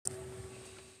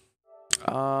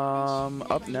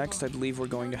Up next, I believe we're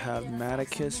going to have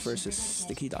Mattikus versus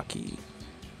StickyDaki.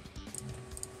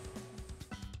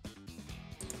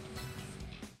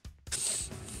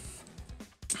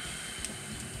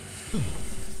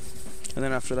 And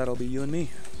then after that, it'll be you and me.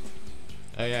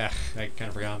 Oh yeah, I kind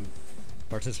of forgot I'm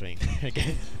participating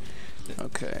again.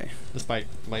 Okay. Despite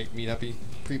might me not be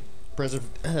pre-preserved.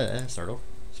 Start over.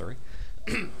 Sorry.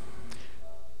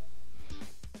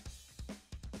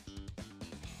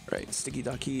 Right,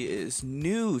 StickyDaki is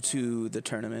new to the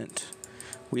tournament.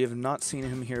 We have not seen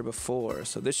him here before,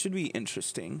 so this should be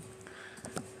interesting.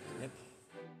 Yep.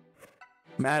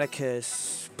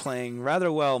 Mattikus playing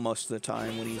rather well most of the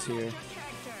time when he's here.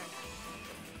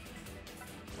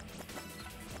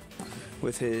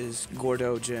 With his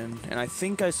Gordeau Jin. And I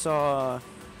think I saw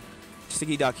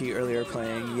StickyDaki earlier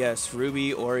playing. Yes,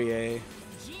 Ruby Orie.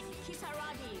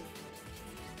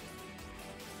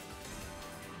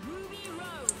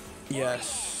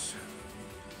 Yes.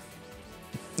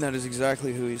 That is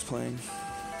exactly who he's playing.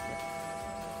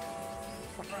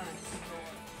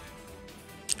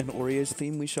 An Orie's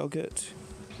theme we shall get.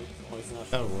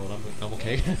 Oh, well, I'm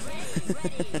okay.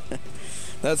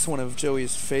 That's one of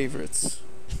Joey's favorites.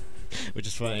 Which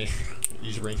is funny.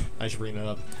 I should bring that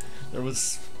up. There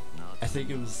was, I think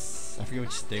it was, I forget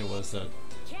which day it was. It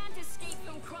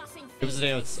was the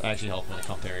day I was actually helping in a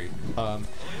commentary.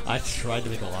 I tried to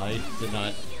make a lie, did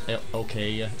not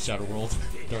okay Shadow World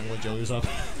during when Joey was up.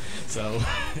 So,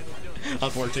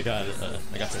 unfortunately, I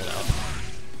got sold out.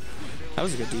 That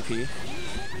was a good DP.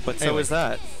 But so Anyway. was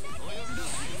that.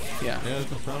 Yeah. Yeah,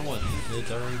 it's round one.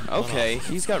 It's already Okay,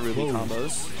 he's got Ruby Whoa.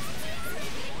 combos.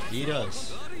 He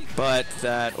does. But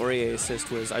that Orie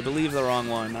assist was, I believe, the wrong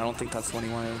one. I don't think that's the one he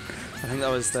wanted. I think that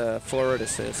was the forward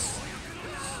assist.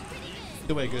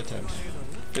 Either way, good attempt.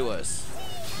 It was.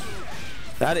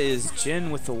 That is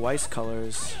Jin with the Weiss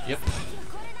colors. Yep.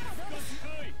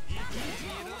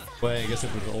 Well, I guess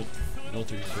if it was an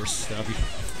ultra universe,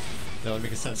 that would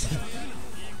make sense.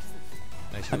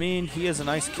 Nice. I mean, he is an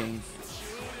Ice King.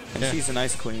 And Yeah. she's an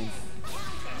Ice Queen.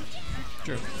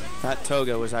 True. That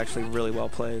Toga was actually really well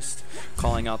placed,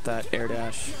 calling out that air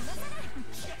dash.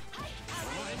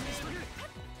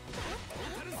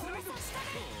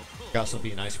 Could also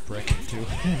be an ice brick too.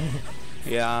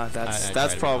 Yeah,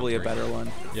 that's probably a better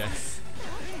one. Yeah.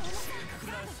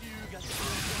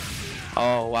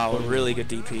 Oh wow, a really good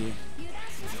DP.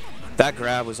 That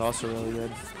grab was also really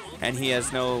good. And he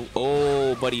has no,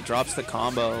 oh, but he drops the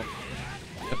combo.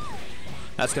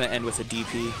 That's gonna end with a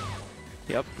DP.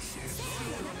 Yep.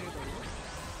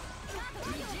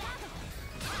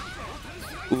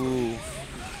 Ooh.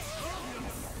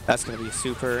 That's gonna be a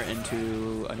super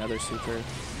into another super.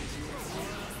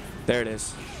 There it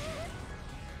is.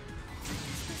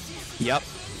 Yep.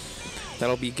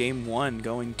 That'll be game one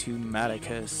going to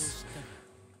Mattikus.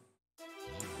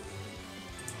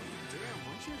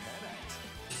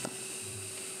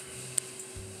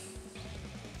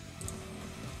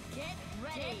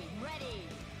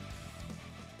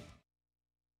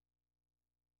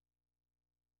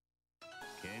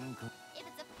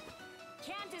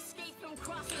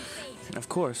 And of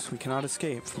course, we cannot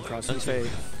escape from crossing fade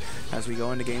as we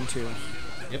go into game two.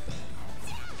 Yep.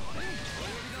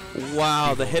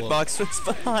 Wow, the hitbox was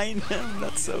behind him.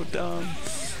 That's so dumb.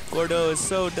 Gordeau is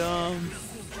so dumb.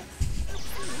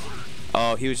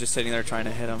 Oh, he was just sitting there trying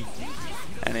to hit him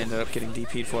and ended up getting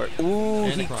DP'd for it. Ooh,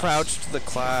 And he crouched the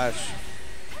clash.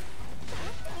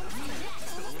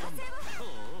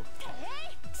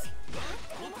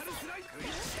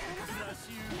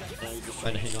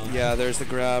 Trying to hang on. Yeah, there's the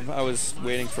grab. I was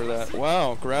waiting for that.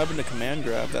 Wow, grab into command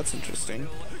grab. That's interesting.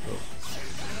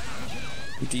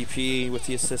 DP with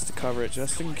the assist to cover it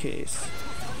just in case.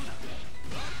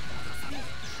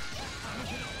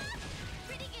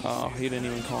 Oh, he didn't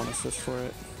even call an assist for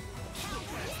it.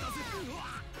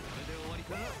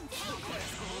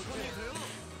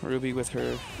 Ruby with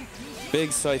her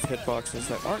big scythe hitboxes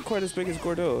that aren't quite as big as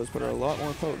Gordeau's, but are a lot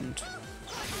more potent.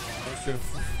 That's true.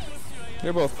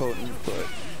 They're both potent, but,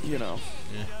 you know.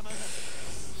 Yeah.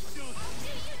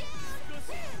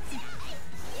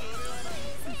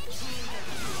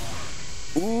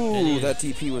 Ooh, that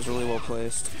DP was really well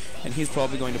placed. And he's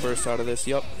probably going to burst out of this.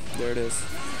 Yup, there it is.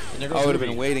 I would have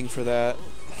been waiting for that.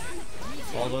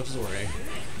 All left is Orie.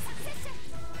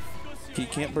 He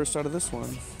can't burst out of this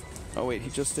one. Oh wait, he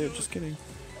just did. Just kidding.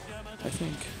 I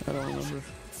think. I don't remember.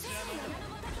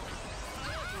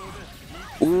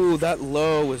 Ooh, that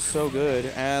low was so good.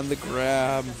 And the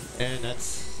grab. And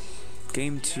that's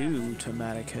Game 2 to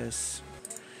Mattikus.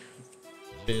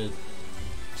 it.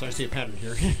 So I see a pattern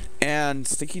here. And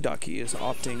StickyDaki is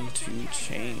opting to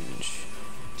change.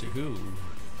 To who?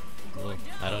 Well,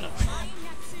 I don't know.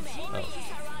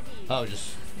 Oh,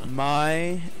 just...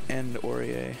 Mai and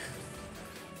Orie.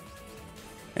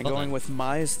 And Well going done. with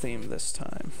Mai's theme this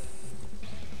time.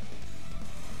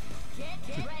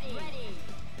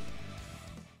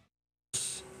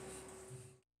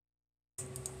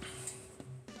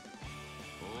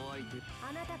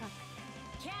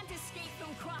 Can't escape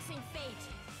from crossing fate.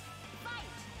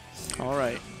 Fight! All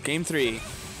right, game 3.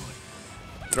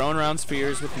 Throwing around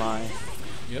spears with Mai.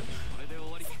 Yep.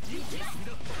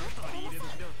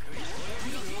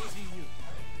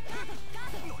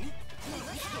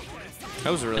 That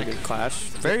was a really good clash.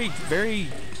 Very, very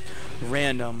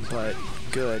random, but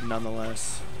good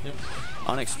nonetheless. Yep.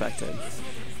 Unexpected.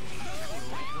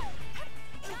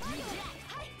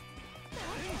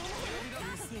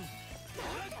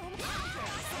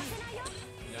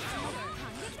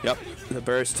 Yep, the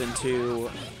burst into...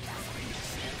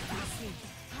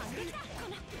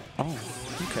 Oh,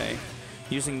 okay.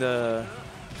 Using the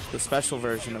special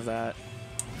version of that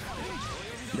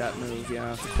move,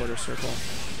 yeah, the quarter circle.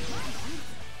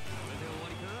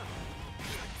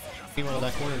 Meanwhile,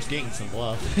 that corner is getting some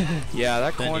love. Yeah,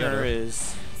 that Then the corner other-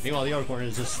 is... Meanwhile, the other corner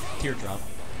is just teardrop.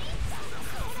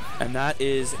 And that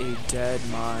is a dead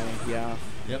Mai, yeah.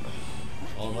 Yep.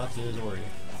 All left is Orie.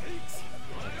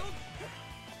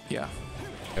 Yeah.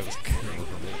 That was cool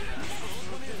for me.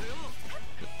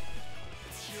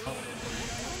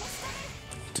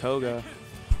 Toga.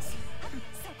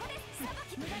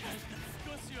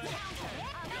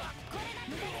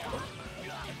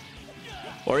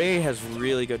 Orie has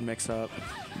really good mix-up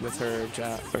with her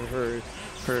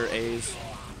her A's,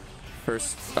 her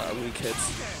weak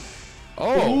hits.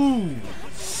 Oh! Ooh!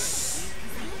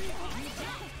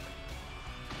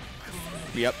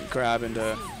 Yep, grab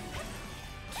into...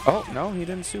 Oh, no, he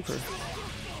didn't super.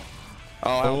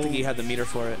 Oh, I don't think he had the meter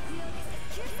for it.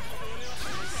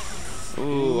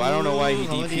 Ooh, I don't know why he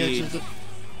DP'd.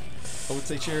 I would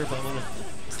say chair if I'm on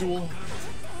a stool.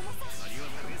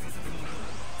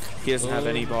 He doesn't have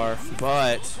any bar,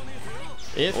 but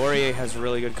If Orie has a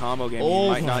really good combo game. He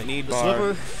might not need the bar.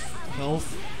 Slipper.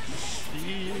 Health.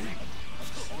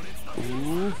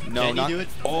 Ooh, no, Can not. he do it?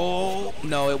 Oh,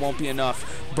 no, it won't be enough.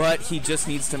 But he just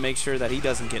needs to make sure that he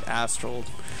doesn't get astraled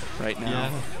right now.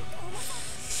 Yeah.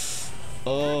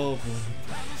 Oh.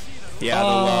 Yeah, the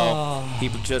low. He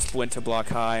just went to block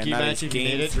high, and Can you that imagine is if he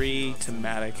made game it? 3 to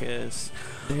Mattikus.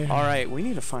 Yeah. All right, we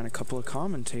need to find a couple of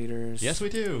commentators. Yes, we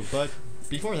do. But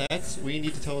before that, we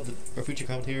need to tell our future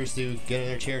commentators to get in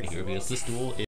their chair here because this duel